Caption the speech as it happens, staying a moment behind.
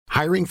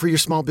Hiring for your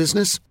small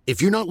business?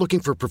 If you're not looking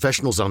for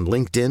professionals on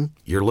LinkedIn,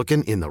 you're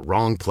looking in the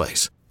wrong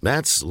place.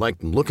 That's like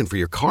looking for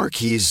your car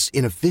keys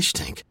in a fish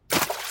tank.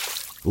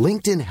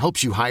 LinkedIn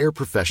helps you hire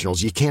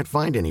professionals you can't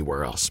find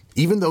anywhere else,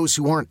 even those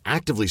who aren't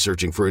actively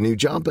searching for a new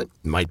job but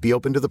might be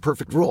open to the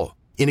perfect role.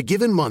 In a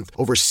given month,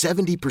 over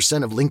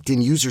 70% of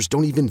LinkedIn users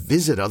don't even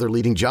visit other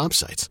leading job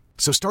sites.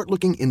 So start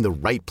looking in the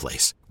right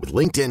place. With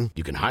LinkedIn,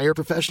 you can hire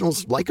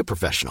professionals like a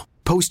professional.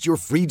 Post your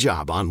free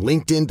job on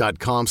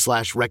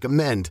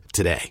linkedin.com/recommend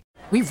today.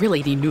 We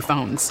really need new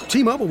phones.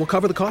 T-Mobile will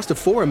cover the cost of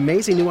 4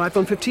 amazing new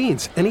iPhone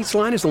 15s, and each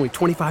line is only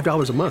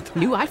 $25 a month.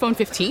 New iPhone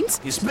 15s?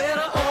 It's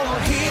better over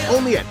here.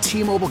 Only at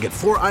T-Mobile, get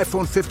 4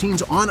 iPhone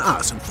 15s on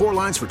us and 4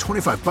 lines for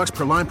 $25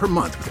 per line per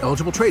month with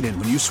eligible trade-in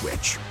when you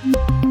switch.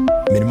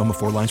 Minimum of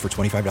 4 lines for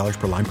 $25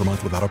 per line per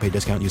month with autopay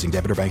discount using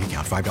debit or bank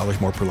account. $5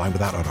 more per line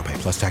without autopay,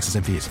 plus taxes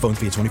and fees. Phone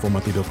fee at 24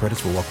 monthly bill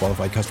credits for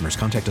well-qualified customers.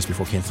 Contact us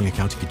before canceling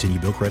account to continue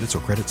bill credits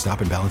or credit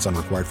stop and balance on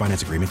required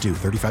finance agreement due.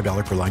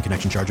 $35 per line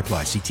connection charge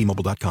applies. See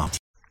T-Mobile.com.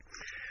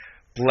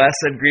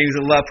 Blessed greetings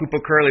and love, Pupa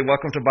Curly.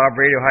 Welcome to Bob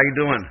Radio. How you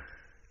doing?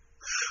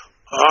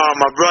 Oh,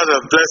 my brother,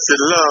 blessed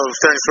love.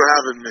 Thanks for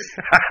having me.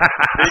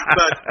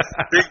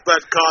 Big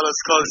Bud Carlos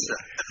culture.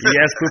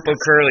 Yes, Pupa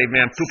Curly,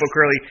 man. Pupa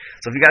Curly.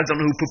 So if you guys don't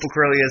know who Pupa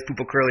Curly is,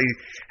 Pupa Curly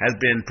has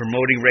been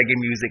promoting reggae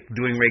music,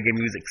 doing reggae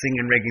music,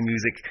 singing reggae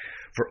music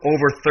for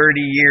over 30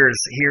 years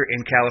here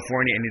in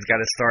California, and he's got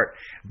to start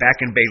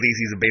back in Belize.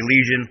 He's a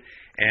Belizean,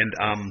 and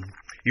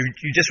you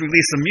just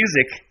released some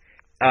music.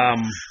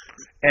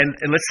 And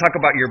let's talk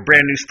about your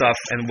brand new stuff,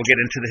 and we'll get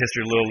into the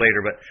history a little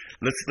later. But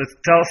let's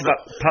tell us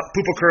about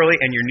Pupa Curly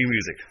and your new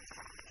music.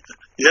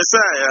 Yes,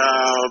 I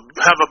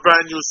have a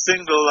brand new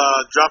single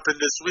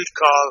dropping this week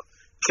called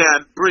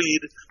 "Can't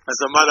Breathe." As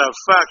a matter of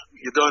fact,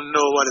 you don't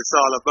know what it's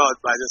all about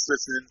by just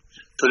listening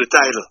to the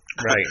title.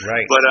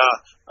 Right. But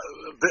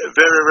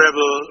very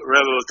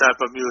rebel type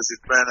of music,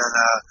 man.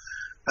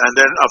 And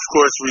then of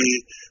course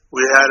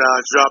we had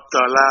dropped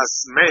last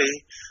May.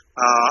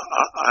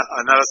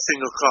 Another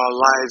single called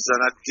 "Lives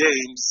Are Not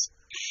Games,"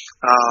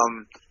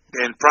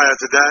 and prior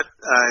to that,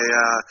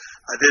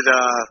 I did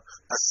a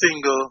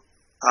single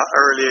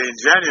earlier in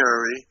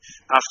January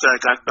after I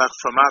got back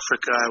from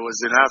Africa. I was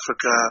in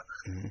Africa,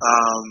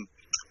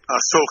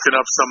 soaking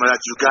up some of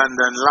that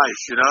Ugandan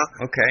life, you know.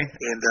 Okay.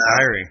 And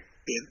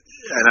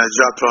and I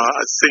dropped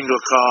a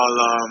single called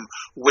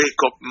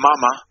 "Wake Up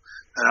Mama,"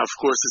 and of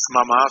course it's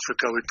Mama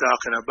Africa we're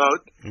talking about.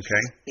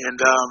 Okay.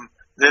 And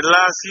then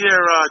last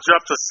year, I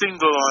dropped a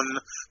single on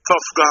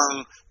Tough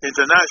Gang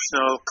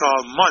International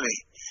called "Money."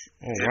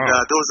 Oh, wow.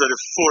 And those are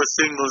the 4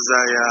 singles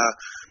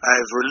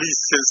I've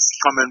released since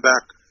coming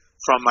back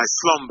from my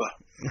slumber.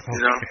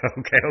 You know?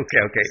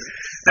 Okay.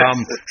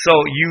 So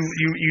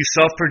you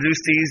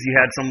self-produced these? You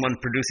had someone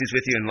produce these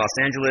with you in Los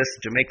Angeles,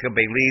 Jamaica,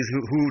 Belize?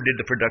 Who did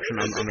the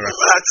production on the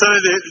record? Actually,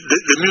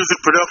 the music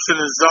production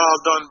is all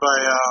done by,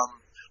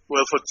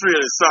 for 3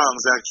 of the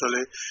songs,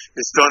 actually.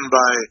 It's done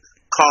by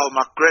Carl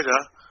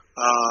McGregor,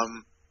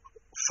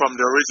 from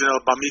the original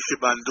Bamiki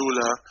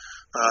Bandula,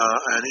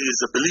 and he's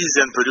a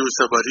Belizean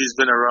producer, but he's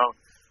been around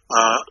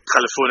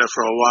California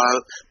for a while.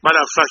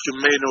 Matter of fact,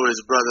 you may know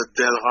his brother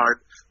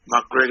Delhart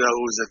McGregor,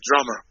 who's a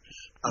drummer,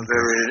 a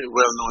very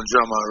well-known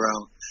drummer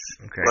around.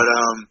 Okay.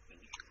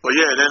 But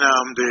yeah, then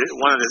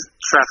one of the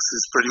tracks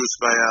is produced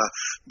by a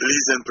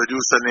Belizean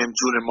producer named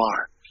Junior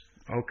Marr.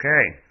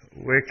 Okay.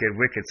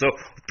 Wicked. So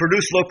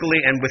produced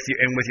locally and with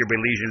your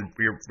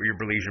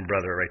Belizean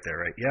brother right there,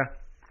 right? Yeah.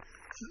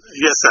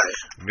 Yes,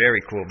 I. Very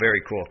cool.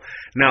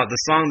 Now, the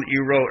song that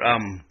you wrote,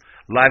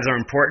 "Lives Are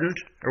Important,"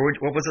 or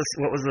what was this?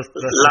 What was the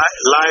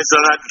Lives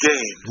Are Not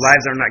Games.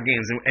 Lives Are Not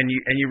Games, and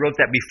you wrote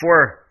that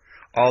before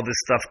all this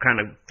stuff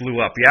kind of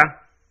blew up, yeah?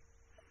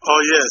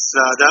 Oh yes,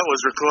 that was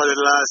recorded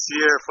last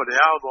year for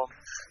the album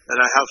that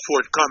I have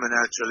forthcoming.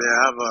 Actually, I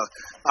have an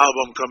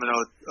album coming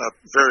out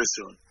very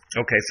soon.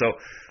 Okay, so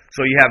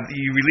you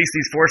released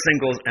these 4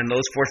 singles, and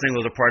those 4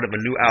 singles are part of a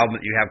new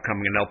album that you have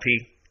coming, an LP.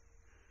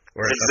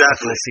 Or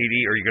exactly. a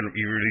CD, or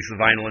you release the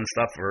vinyl and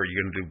stuff, or are you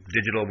going to do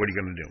digital? What are you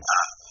going to do?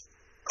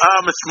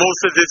 It's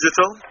mostly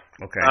digital.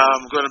 Okay.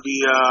 I'm going to be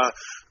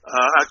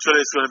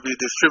actually it's going to be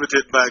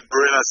distributed by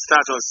Gorilla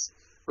Status,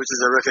 which is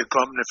a record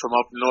company from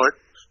up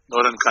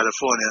Northern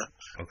California.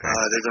 Okay.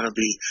 They're going to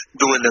be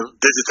doing the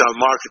digital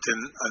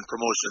marketing and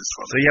promotions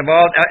for me. So you have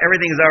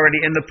everything's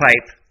already in the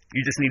pipe. You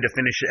just need to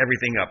finish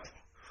everything up.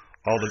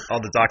 All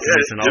the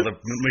documents and all the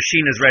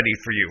machine is ready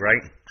for you,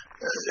 right?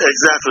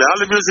 Exactly. All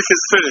the music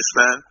is finished,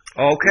 man.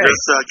 Okay.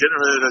 Just getting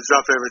ready to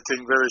drop everything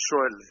very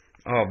shortly.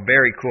 Oh,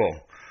 very cool.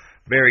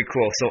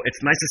 So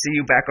it's nice to see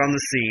you back on the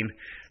scene.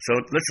 So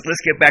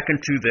let's get back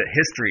into the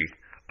history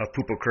of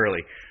Pupa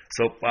Curly.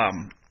 So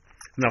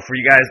now for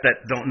you guys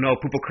that don't know,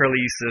 Pupa Curly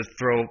used to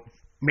throw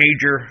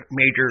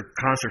major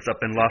concerts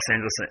up in Los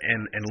Angeles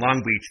and Long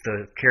Beach,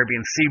 the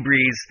Caribbean Sea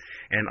Breeze,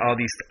 and all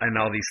these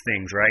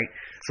things, right?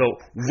 So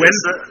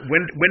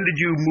when did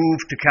you move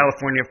to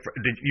California?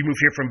 Did you move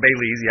here from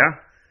Belize?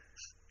 Yeah.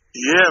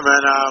 Yeah,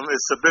 man.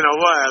 It's been a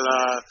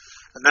while.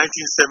 1978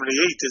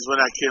 is when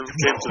I came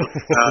to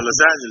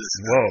Los Angeles.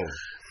 Whoa.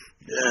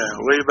 Yeah,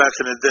 way back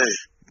in the day.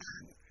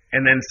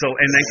 And then so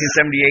in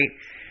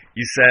 1978,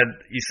 you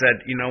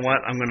said, you know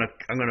what, I'm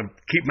gonna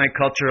keep my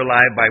culture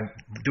alive by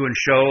doing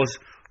shows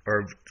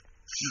or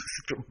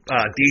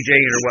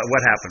DJing, or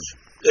what happened?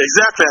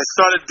 Exactly. I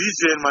started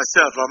DJing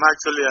myself. I'm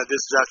actually a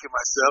disc jockey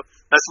myself.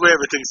 That's where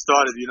everything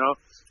started,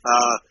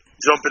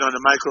 jumping on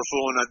the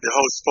microphone at the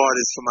house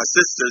parties for my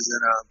sisters, and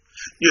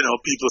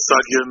people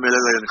start giving me a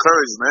little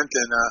encouragement,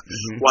 and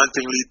one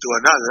thing lead to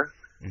another,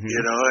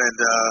 and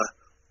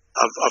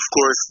of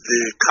course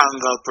the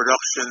Kangal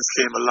Productions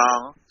came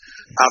along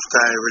after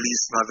I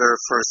released my very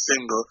first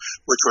single,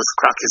 which was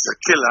Crack is a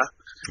Killer.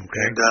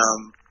 Okay. And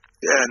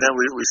and then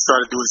we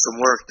started doing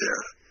some work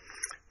there.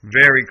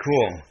 Very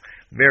cool.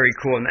 Very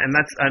cool. And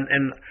that's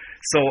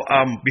so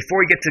before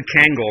we get to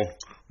Kangal,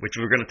 which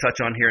we're going to touch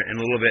on here in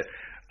a little bit,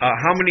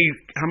 how many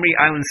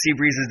Island Sea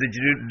Breezes did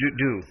you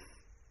do?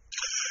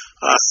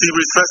 Sea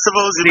Breeze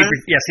festivals, you mean?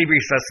 Yeah, Sea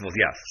Breeze festivals,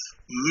 yes.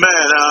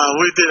 Man,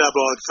 we did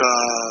about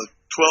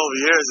 12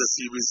 years of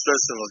Sea Breeze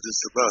Festival,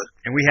 just about.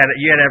 And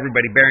you had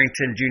everybody,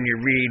 Barrington,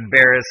 Junior Reed,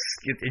 Barris,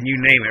 and you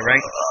name it,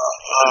 right?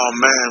 Oh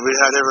man, we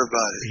had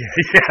everybody.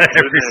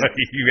 Yeah,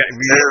 everybody.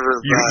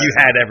 You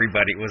had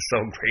everybody. It was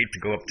so great to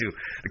go up to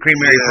the Queen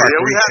Mary Park.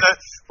 Yeah, we had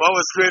what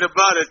was great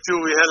about it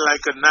too, we had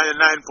like a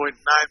 99.9%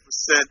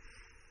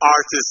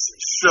 artist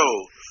show,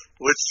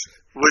 which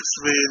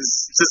means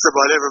just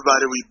about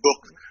everybody we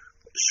booked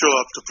show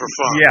up to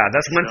perform. Yeah,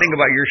 that's one thing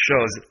about your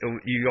shows.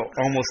 You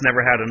almost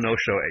never had a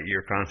no-show at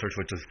your concerts,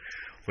 which was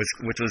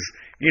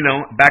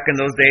back in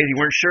those days, you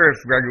weren't sure if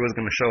Gregory was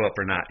going to show up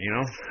or not.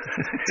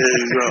 There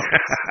you go.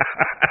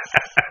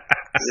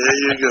 There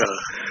you go.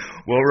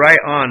 Well, right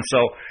on.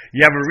 So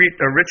you have a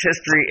rich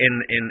history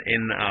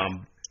in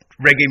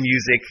reggae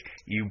music.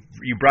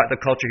 You brought the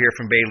culture here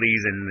from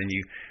Bailey's, and then you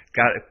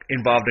got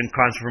involved in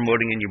concert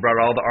promoting, and you brought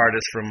all the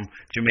artists from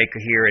Jamaica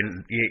here,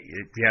 and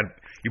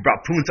you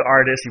brought Punta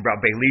artists, you brought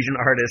Baileysian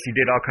artists, you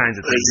did all kinds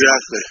of things.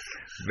 Exactly.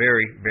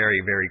 Very,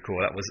 very, very cool.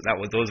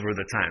 Those were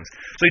the times.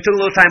 So you took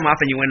a little time off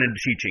and you went into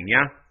teaching,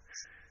 yeah?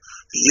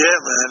 Yeah,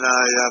 man.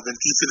 I've been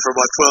teaching for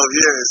about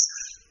 12 years,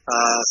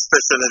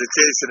 special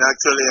education.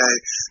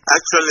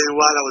 Actually,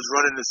 while I was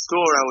running the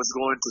store, I was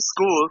going to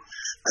school.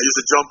 I used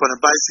to jump on a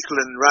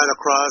bicycle and ride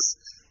across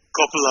a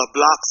couple of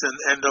blocks and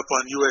end up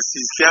on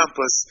USC's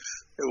campus,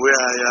 where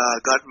I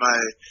got my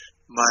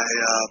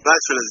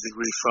bachelor's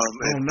degree from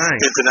in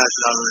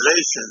international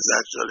relations,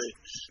 actually.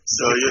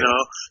 So,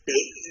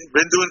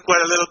 been doing quite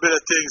a little bit of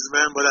things,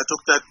 man, but I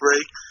took that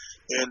break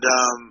and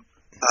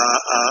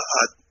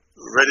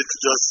ready to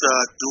just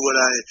do what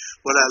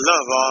I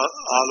love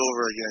all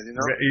over again,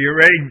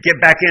 You're ready to get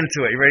back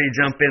into it. You're ready to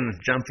jump in.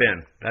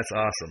 That's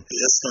awesome.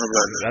 Yes, my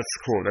brother.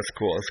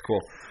 That's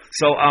cool.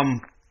 So,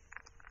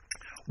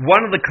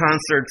 one of the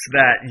concerts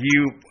that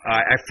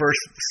I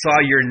first saw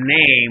your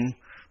name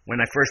when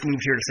I first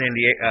moved here to San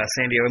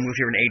Diego, I moved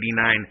here in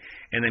 '89,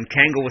 and then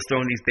Kangal was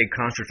throwing these big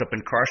concerts up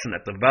in Carson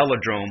at the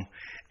Velodrome,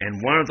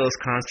 and one of those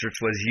concerts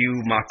was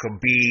you,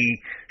 Maccabee,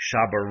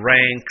 Shabba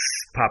Ranks,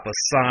 Papa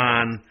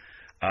San,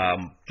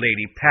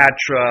 Lady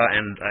Patra,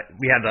 and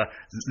we had a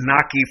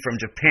Naki from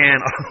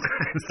Japan, all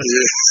kinds of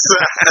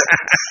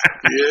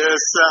Yes,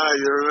 sir,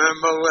 you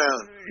remember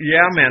well.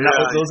 Yeah, man,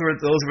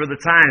 those were the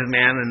times,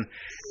 man, and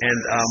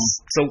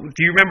so do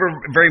you remember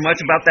very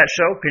much about that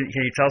show? Can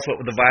you tell us what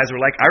the vibes were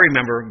like? I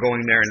remember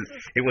going there, and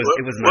it was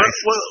nice.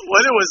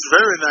 Well, it was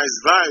very nice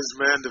vibes,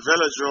 man. The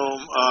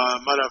Velodrome,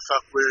 matter of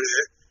fact,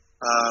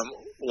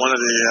 one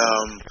of the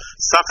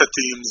soccer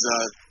teams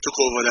took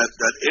over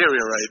that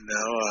area right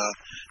now.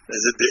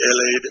 Is it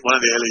one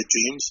of the LA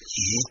teams?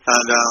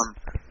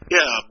 Mm-hmm.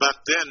 And back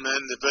then,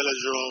 man, the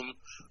Velodrome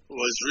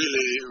was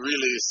really,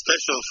 really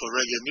special for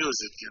reggae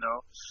music. He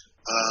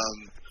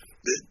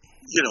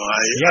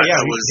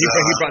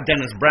brought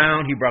Dennis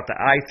Brown. He brought the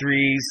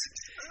I3s.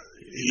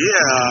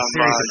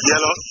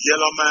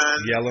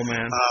 Yellow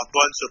Man. A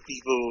bunch of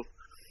people.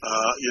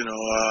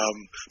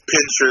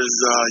 Pinchers,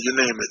 you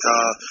name it.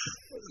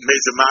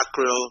 Major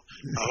Mackerel,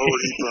 a whole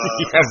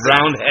heap.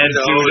 Roundhead.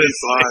 It was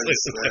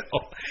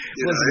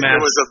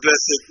a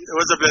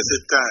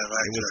blessed time.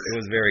 Actually. It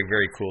was very,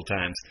 very cool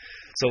times.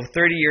 So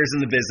 30 years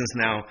in the business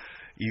now.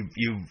 You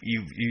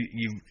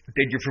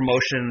did your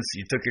promotions.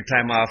 You took your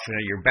time off.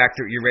 You're back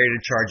to. You're ready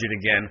to charge it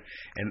again,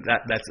 and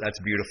that's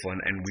beautiful.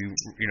 And we're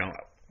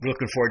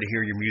looking forward to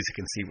hear your music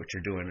and see what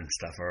you're doing and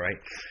stuff. All right.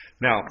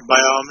 Now, by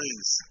all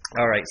means.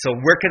 All right. So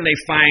where can they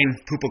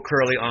find Pupa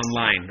Curly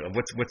online?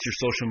 What's your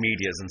social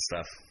medias and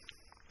stuff?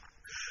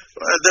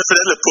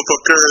 Definitely Pupa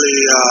Curly.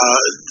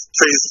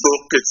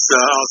 Facebook. It's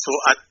also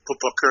at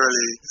Pupa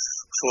Curly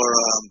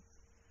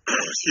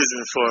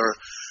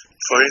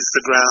for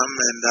Instagram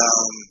and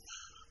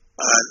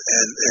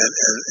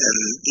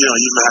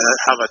you might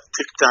have a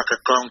TikTok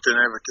account and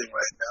everything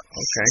right now.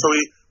 Okay. So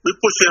we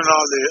push in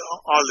all the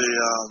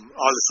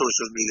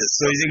social media.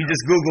 So you can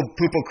just Google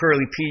Pupa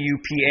Curly,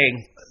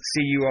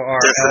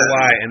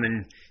 PupaCurly, and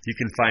then you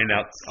can find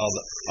out all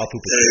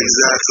Pupa Curly.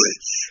 Exactly.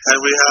 And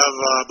we have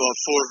about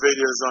 4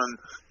 videos on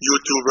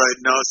YouTube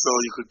right now, so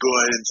you could go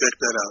ahead and check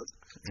that out.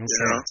 Okay. You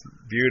know?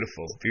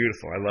 Beautiful.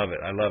 I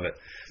love it.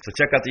 So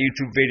check out the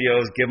YouTube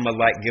videos. Give them a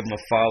like. Give them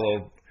a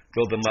follow.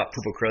 Build them up.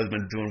 Pupa Curly's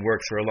been doing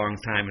works for a long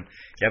time, and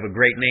you have a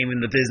great name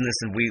in the business,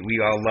 and we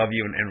all love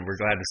you, and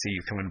we're glad to see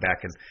you coming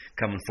back and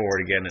coming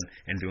forward again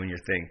and doing your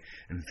thing.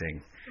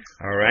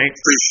 All right?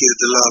 Appreciate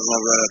the love, my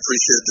brother.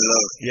 Appreciate the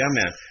love. Yeah,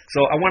 man. So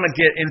I want to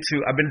get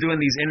into, I've been doing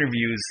these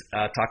interviews,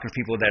 talking to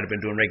people that have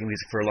been doing reggae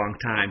music for a long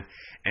time,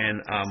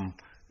 and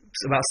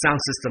about sound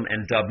system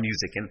and dub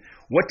music. And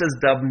what does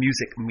dub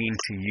music mean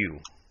to you?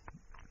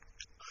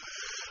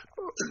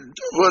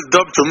 Well,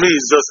 dub to me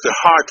is just the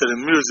heart of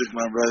the music,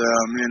 my brother.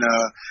 I mean,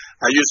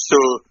 I used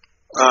to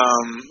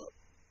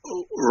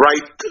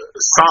write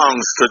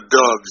songs to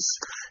dubs,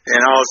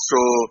 and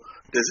also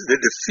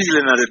the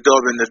feeling of the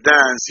dub and the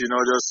dance, you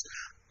know,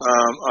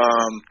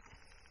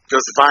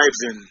 just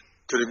vibes in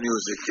to the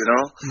music, you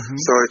know. Mm-hmm.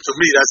 So to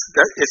me,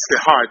 it's the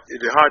heart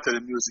of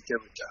the music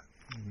every time.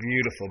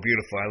 Beautiful.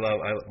 I love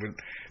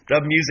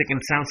dub music and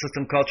sound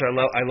system culture.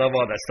 I love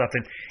all that stuff.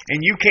 And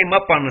you came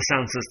up on the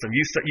sound system.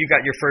 You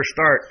got your first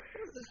start.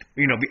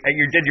 You know,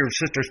 you did your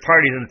sister's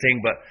parties and thing,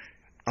 but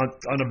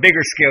on a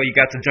bigger scale, you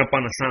got to jump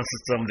on a sound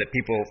system that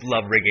people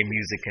love reggae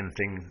music and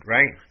thing,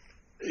 right?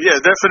 Yeah,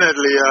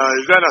 definitely.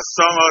 You got a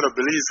song out of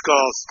Belize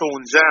called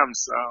Stone Jams,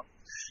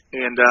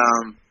 and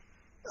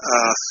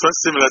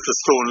similar to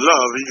Stone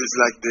Love. He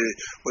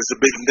was a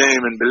big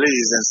name in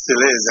Belize and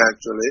still is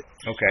actually.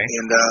 Okay.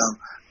 And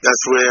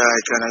that's where I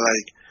kind of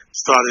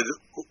started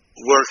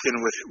working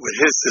with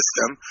his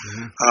system.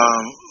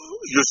 Mm-hmm.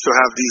 Used to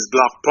have these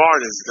block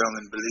parties down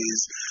in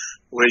Belize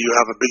where you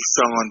have a big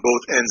song on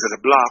both ends of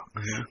the block,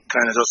 mm-hmm.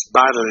 kind of just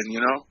battling,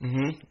 you know.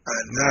 Mm-hmm.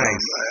 And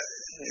nice.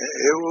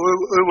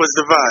 It was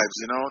the vibes,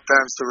 you know.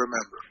 Times to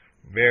remember.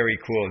 Very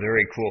cool.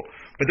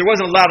 But there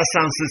wasn't a lot of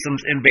sound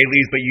systems in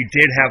Belize, but you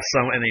did have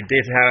some, and they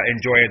did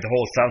enjoy the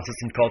whole sound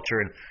system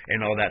culture and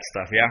all that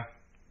stuff, yeah?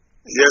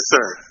 Yes,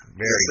 sir.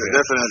 Very good.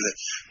 Definitely.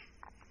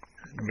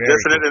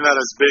 Definitely not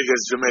as big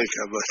as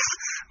Jamaica, but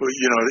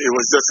you know, it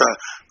was just a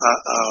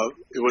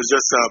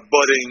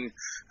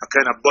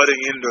kind of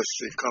budding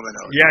industry coming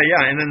out.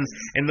 Yeah, and then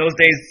in those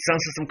days,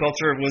 sound system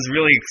culture was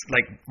really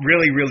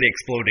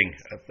exploding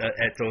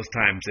at those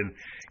times, and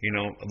you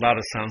know, a lot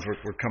of sounds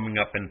were coming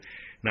up, and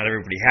not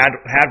everybody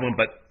had one,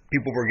 but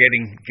people were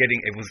getting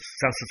it was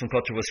sound system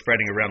culture was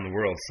spreading around the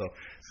world. So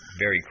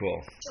very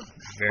cool,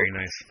 very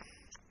nice.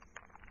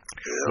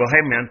 Yeah. Well,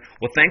 hey man,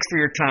 thanks for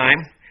your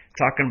time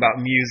talking about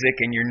music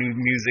and your new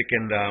music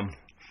and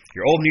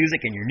your old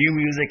music and your new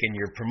music and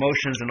your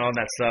promotions and all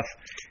that stuff.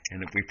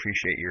 And we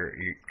appreciate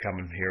you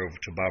coming here over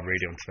to Bob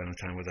Radio and spending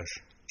time with us.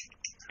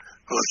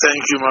 Well,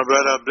 thank you, my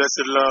brother.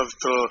 Blessed love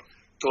to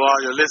all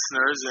your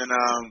listeners, and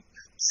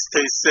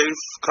stay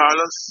safe,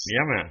 Carlos.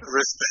 Yeah, man.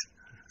 Respect.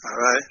 All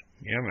right.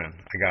 Yeah, man.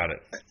 I got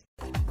it.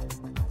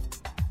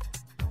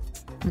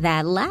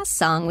 That last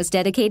song was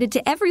dedicated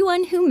to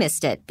everyone who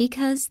missed it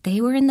because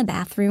they were in the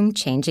bathroom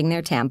changing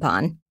their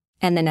tampon.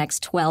 And the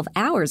next 12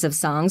 hours of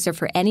songs are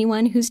for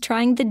anyone who's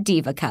trying the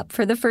Diva Cup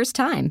for the first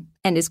time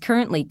and is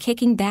currently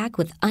kicking back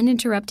with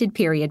uninterrupted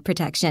period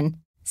protection.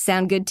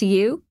 Sound good to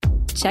you?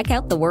 Check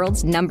out the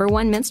world's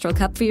 #1 menstrual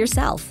cup for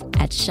yourself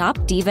at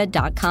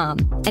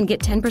shopdiva.com and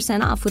get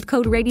 10% off with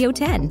code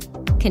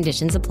RADIO10.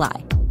 Conditions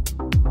apply.